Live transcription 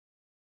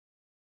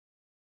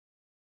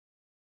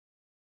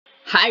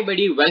Hi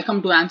buddy,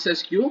 welcome to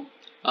answersQ.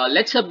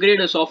 LetsUpgrade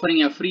is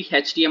offering a free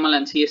HTML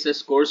and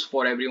CSS course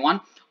for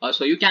everyone.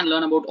 So you can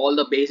learn about all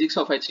the basics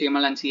of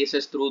HTML and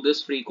CSS through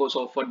this free course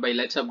offered by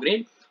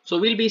LetsUpgrade. So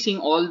we'll be seeing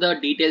all the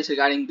details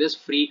regarding this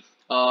free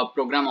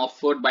program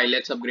offered by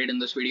LetsUpgrade in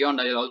this video,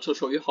 and I'll also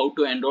show you how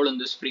to enroll in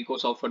this free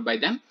course offered by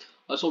them.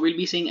 So we'll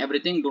be seeing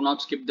everything. Do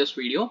not skip this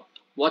video.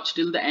 Watch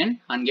till the end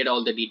and get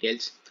all the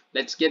details.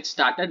 Let's get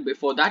started.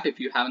 Before that,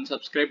 if you haven't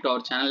subscribed to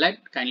our channel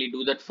yet, kindly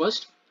do that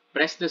first.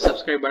 Press the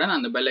subscribe button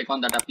and the bell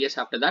icon that appears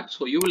after that,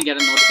 so you will get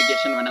a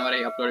notification whenever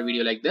I upload a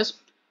video like this.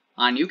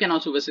 And you can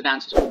also visit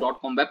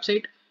answersQ.com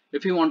website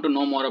if you want to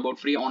know more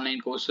about free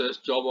online courses,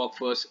 job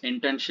offers,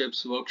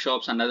 internships,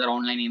 workshops and other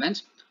online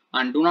events.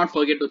 And do not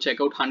forget to check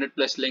out 100+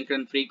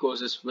 LinkedIn free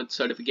courses with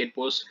certificate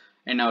posts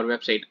in our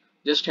website.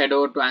 Just head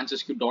over to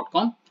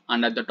answersQ.com,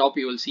 and at the top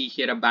you will see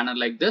here a banner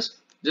like this.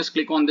 Just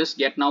click on this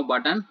Get Now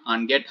button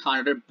and get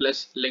 100+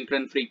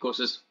 LinkedIn free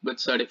courses with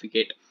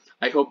certificate.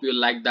 I hope you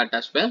like that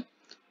as well.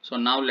 So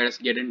now let us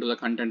get into the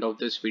content of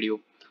this video.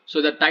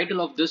 So the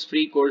title of this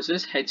free course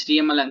is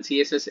HTML and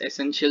CSS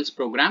Essentials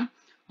program,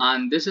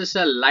 and this is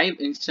a live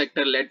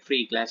instructor led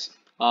free class,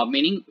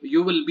 meaning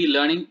you will be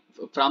learning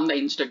from the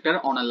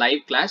instructor on a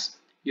live class.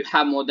 You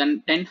have more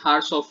than 10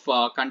 hours of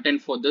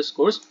content for this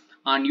course,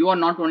 and you are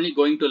not only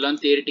going to learn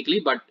theoretically,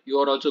 but you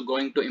are also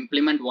going to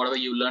implement whatever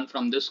you learn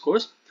from this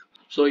course.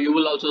 So you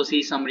will also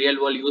see some real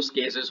world use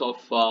cases of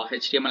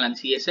HTML and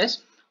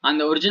CSS. And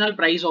the original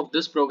price of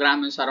this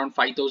program is around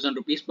 5,000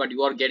 rupees, but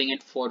you are getting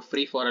it for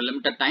free for a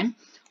limited time.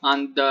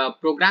 And the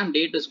program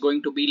date is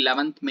going to be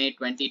 11th May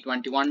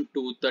 2021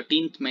 to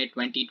 13th May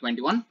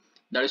 2021.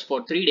 That is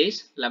for 3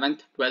 days,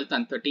 11th, 12th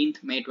and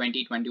 13th May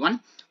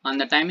 2021.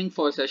 And the timing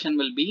for session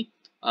will be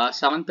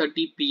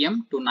 7:30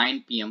 p.m. to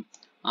 9 p.m.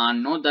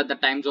 And note that the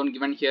time zone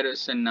given here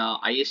is in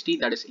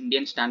IST, that is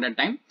Indian Standard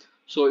Time.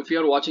 So if you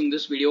are watching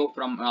this video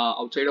from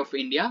outside of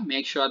India,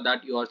 make sure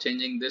that you are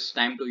changing this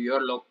time to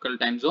your local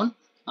time zone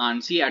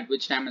and see at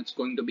which time it's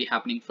going to be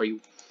happening for you.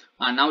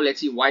 And now let's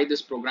see why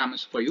this program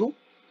is for you.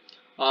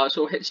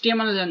 So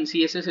HTML and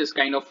CSS is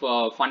kind of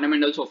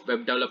fundamentals of web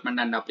development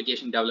and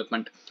application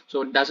development.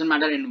 So it doesn't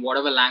matter in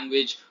whatever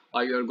language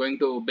you're going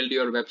to build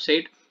your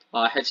website,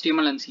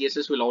 HTML and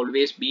CSS will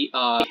always be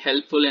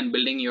helpful in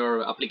building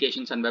your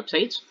applications and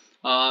websites.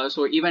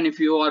 So even if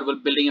you are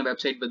building a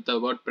website with the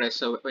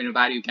WordPress,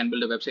 where you can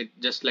build a website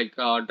just like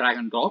drag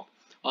and drop,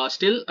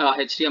 still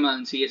HTML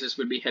and CSS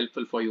will be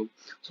helpful for you.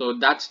 So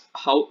that's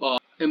how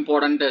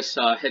important is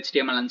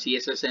HTML and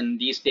CSS in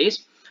these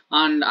days.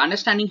 And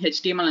understanding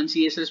HTML and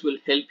CSS will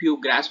help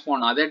you grasp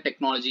on other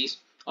technologies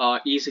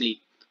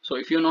easily. So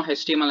if you know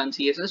HTML and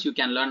CSS, you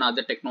can learn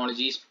other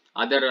technologies,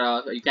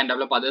 you can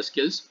develop other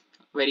skills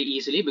very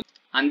easily.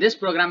 And this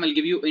program will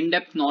give you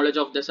in-depth knowledge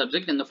of the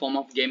subject in the form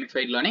of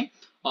gamified learning.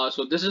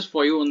 So this is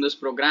for you in this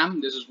program.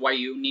 This is why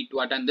you need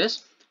to attend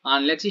this.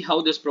 And let's see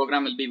how this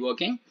program will be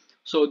working.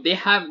 So they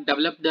have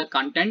developed the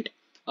content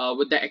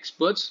with the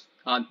experts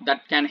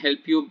that can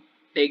help you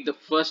take the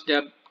first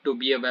step to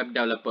be a web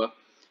developer.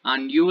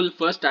 And you will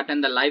first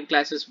attend the live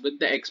classes with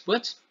the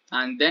experts,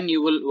 and then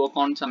you will work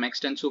on some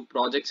extensive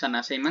projects and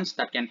assignments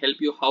that can help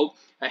you how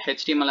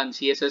HTML and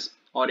CSS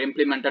are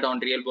implemented on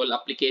real world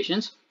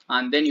applications.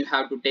 And then you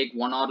have to take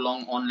 1 hour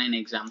long online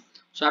exam.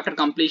 So after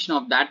completion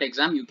of that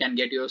exam, you can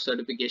get your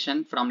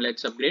certification from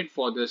LetsUpgrade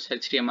for this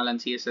HTML and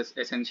CSS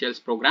Essentials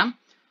program.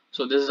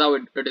 So this is how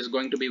it is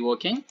going to be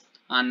working.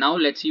 And now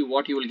let's see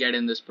what you will get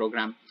in this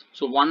program.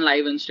 So one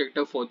live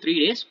instructor for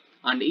 3 days,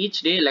 and each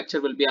day lecture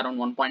will be around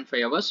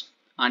 1.5 hours.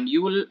 And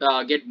you will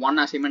get one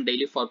assignment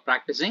daily for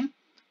practicing.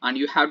 And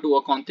you have to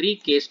work on 3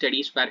 case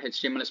studies where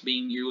HTML is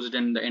being used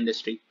in the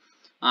industry.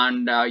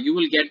 And you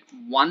will get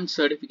one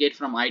certificate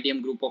from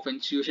ITM group of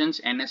institutions,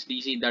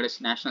 NSDC, that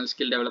is National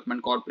Skill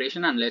Development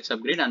Corporation, and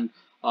LetsUpgrade, and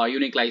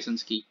unique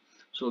license key.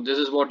 So this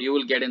is what you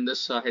will get in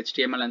this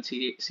HTML and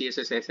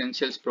CSS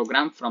Essentials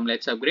program from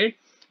LetsUpgrade.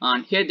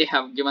 And here they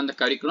have given the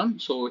curriculum.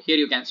 So here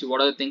you can see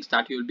what are the things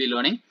that you will be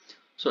learning.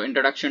 So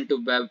introduction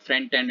to web,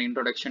 front end,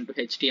 introduction to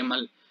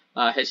HTML,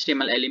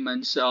 HTML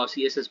elements,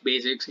 CSS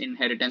basics,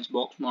 inheritance,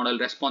 box model,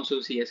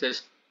 responsive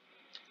CSS.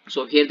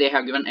 So here they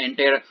have given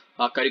entire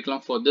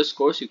curriculum for this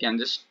course. You can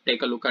just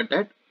take a look at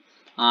it.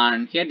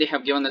 And here they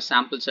have given the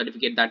sample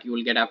certificate that you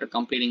will get after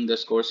completing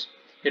this course.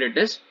 Here it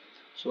is.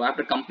 So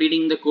after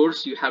completing the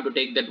course, you have to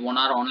take that 1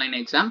 hour online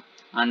exam.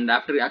 And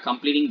after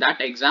completing that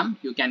exam,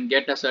 you can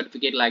get a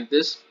certificate like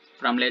this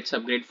from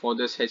LetsUpgrade for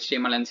this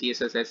HTML and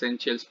CSS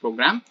Essentials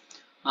program.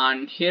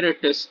 And here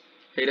it is.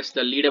 Here is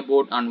the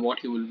leaderboard and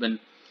what you will win.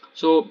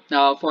 So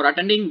for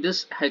attending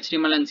this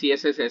HTML and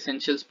CSS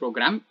Essentials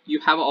program, you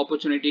have an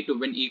opportunity to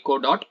win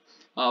EcoDot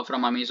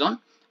from Amazon.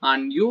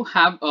 And you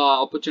have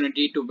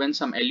opportunity to win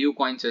some LU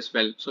coins as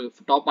well. So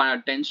if top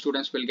 10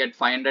 students will get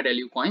 500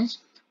 LU coins,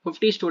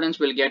 50 students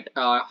will get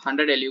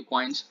 100 LU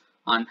coins,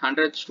 and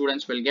 100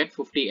 students will get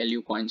 50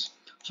 LU coins.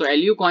 So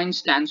LU coins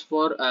stands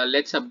for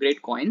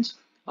LetsUpgrade coins.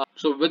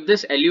 So with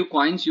this LU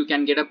coins, you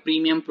can get a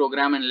premium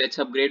program in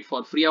LetsUpgrade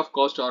for free of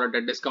cost or at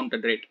a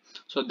discounted rate.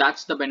 So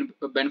that's the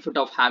benefit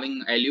of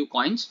having LU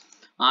coins.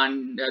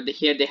 and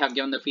here they have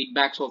given the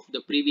feedbacks of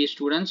the previous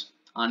students,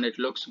 and it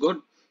looks good,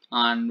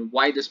 and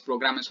why this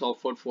program is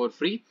offered for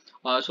free.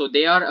 So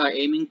they are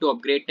aiming to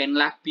upgrade 10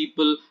 lakh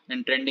people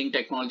in trending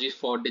technologies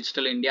for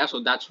digital India.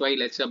 So that's why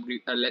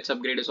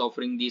LetsUpgrade is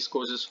offering these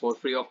courses for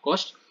free of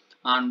cost.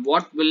 And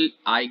what will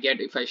I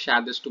get if I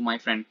share this to my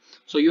friend?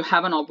 So you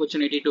have an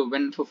opportunity to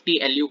win 50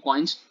 LU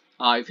coins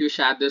if you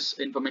share this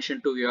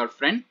information to your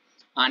friend.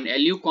 And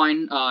LU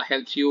coin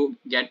helps you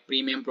get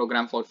premium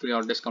program for free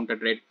or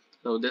discounted rate.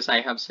 So this I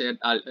have said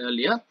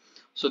earlier.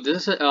 So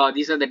these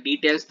are the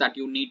details that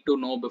you need to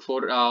know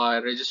before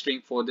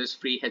registering for this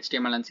free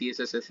HTML and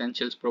CSS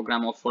Essentials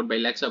program offered by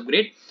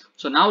LetsUpgrade.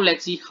 So now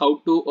let's see how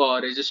to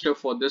register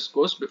for this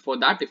course. Before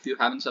that, if you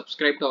haven't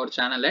subscribed to our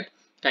channel yet,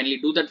 kindly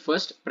do that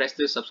first. Press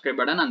the subscribe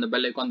button and the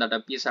bell icon that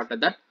appears after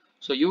that.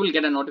 So you will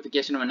get a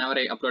notification whenever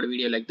I upload a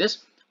video like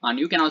this. And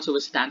you can also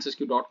visit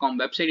answersQ.com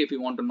website if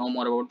you want to know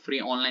more about free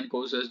online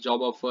courses,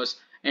 job offers,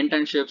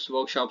 internships,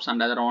 workshops,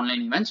 and other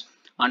online events.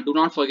 And do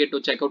not forget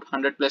to check out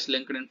 100+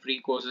 LinkedIn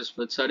free courses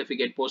with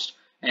certificate posts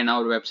in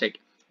our website.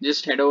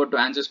 Just head over to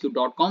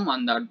answersQ.com,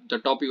 and at the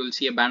top you will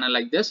see a banner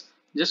like this.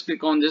 Just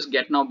click on this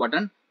Get Now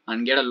button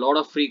and get a lot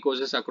of free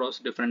courses across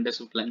different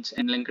disciplines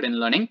in LinkedIn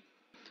Learning.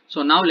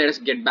 So now let us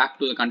get back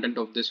to the content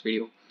of this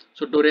video.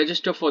 So to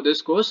register for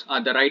this course,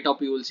 at the right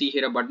top you will see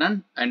here a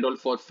button, Enroll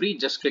for Free.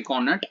 Just click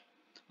on it.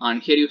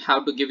 And here you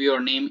have to give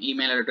your name,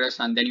 email address,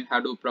 and then you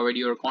have to provide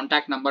your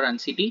contact number and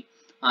city.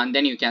 And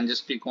then you can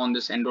just click on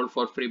this Enroll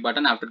for Free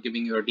button after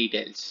giving your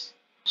details.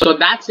 So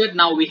that's it.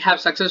 Now we have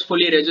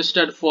successfully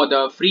registered for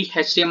the free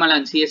HTML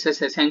and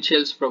CSS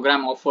Essentials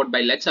program offered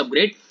by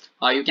LetsUpgrade.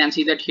 You can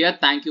see that here.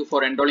 Thank you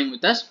for enrolling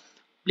with us.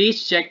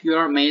 Please check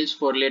your mails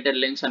for related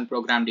links and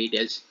program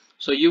details.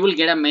 So you will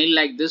get a mail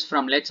like this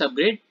from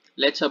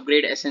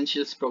LetsUpgrade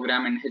Essentials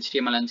program in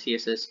HTML and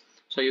CSS.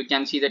 So you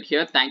can see that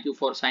here. Thank you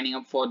for signing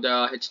up for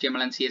the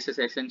HTML and CSS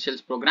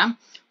Essentials program.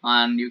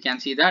 And you can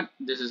see that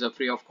this is a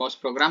free of cost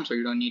program, so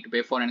you don't need to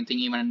pay for anything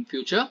even in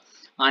future.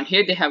 And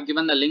here they have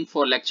given the link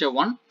for lecture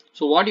 1.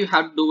 So what you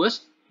have to do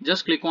is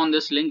just click on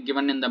this link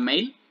given in the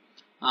mail,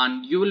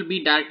 and you will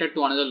be directed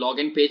to another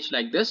login page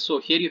like this. So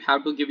here you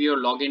have to give your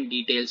login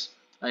details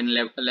in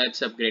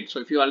LetsUpgrade.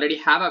 So if you already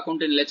have an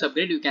account in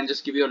LetsUpgrade, you can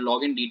just give your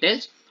login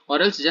details, or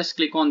else just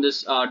click on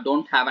this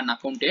don't have an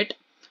account yet,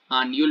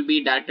 and you'll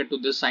be directed to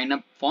this sign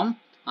up form,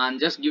 and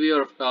just give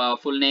your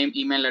full name,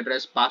 email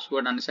address,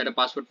 password, and set a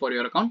password for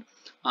your account,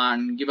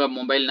 and give a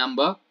mobile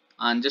number,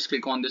 and just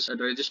click on this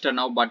register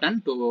now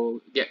button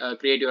to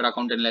create your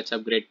account in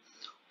LetsUpgrade.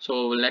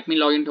 So let me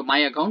log into my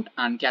account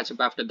and catch up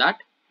after that.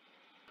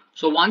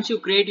 So once you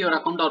create your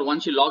account, or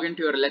once you log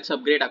into your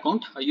LetsUpgrade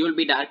account, you will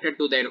be directed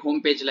to their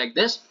home page like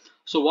this.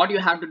 So what you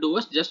have to do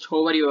is just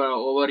hover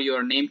over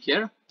your name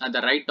here at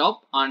the right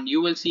top, and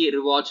you will see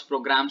rewards,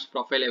 programs,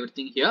 profile,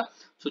 everything here.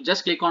 So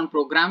just click on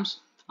programs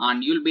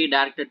and you'll be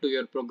directed to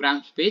your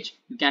programs page.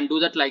 You can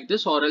do that like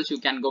this, or else you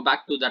can go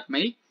back to that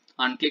mail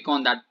and click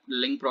on that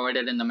link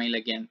provided in the mail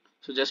again.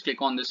 So just click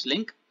on this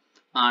link,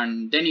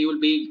 and then you will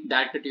be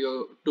directed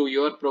to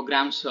your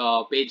programs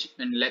page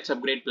in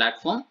LetsUpgrade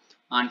platform.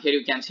 And here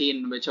you can see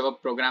in whichever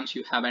programs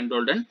you have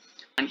enrolled in.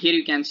 And here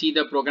you can see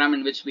the program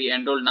in which we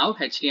enroll now,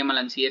 HTML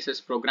and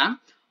CSS program.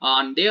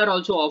 And they are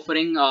also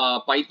offering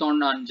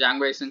Python and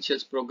Django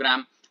Essentials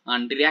program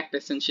and React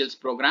Essentials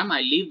program. I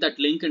leave that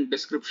link in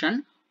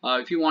description.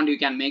 If you want, you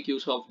can make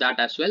use of that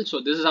as well. So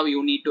this is how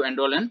you need to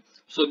enroll in.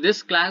 So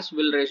this class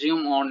will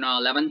resume on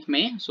 11th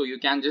May. So you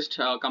can just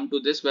come to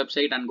this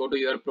website and go to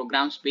your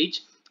programs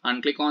page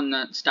and click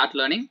on Start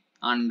Learning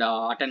and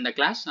attend the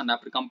class. And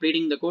after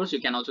completing the course, you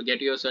can also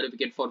get your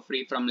certificate for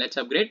free from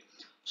LetsUpgrade.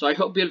 So I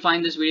hope you'll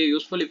find this video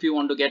useful. If you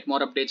want to get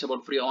more updates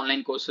about free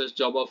online courses,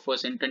 job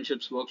offers,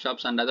 internships,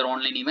 workshops, and other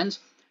online events,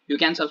 you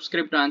can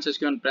subscribe to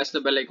answersQ and press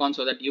the bell icon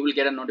so that you will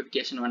get a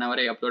notification whenever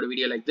I upload a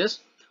video like this.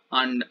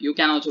 And you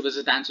can also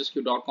visit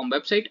answersQ.com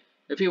website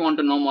if you want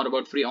to know more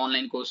about free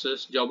online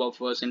courses, job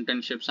offers,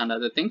 internships, and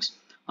other things.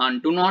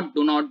 And do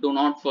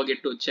not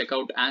forget to check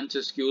out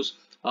answersQ's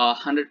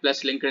 100+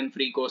 LinkedIn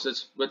free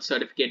courses with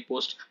certificate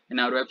post in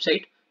our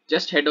website.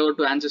 Just head over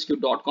to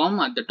answersQ.com.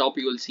 At the top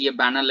you will see a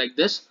banner like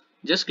this.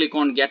 Just click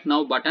on Get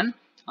Now button,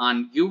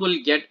 and you will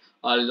get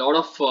a lot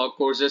of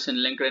courses in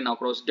LinkedIn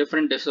across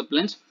different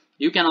disciplines.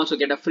 You can also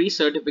get a free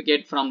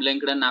certificate from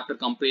LinkedIn after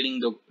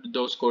completing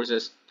those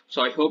courses.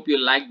 So I hope you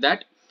like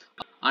that.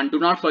 And do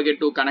not forget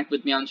to connect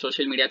with me on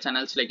social media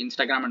channels like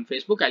Instagram and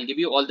Facebook. I'll give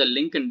you all the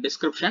link in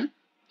description.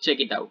 Check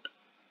it out.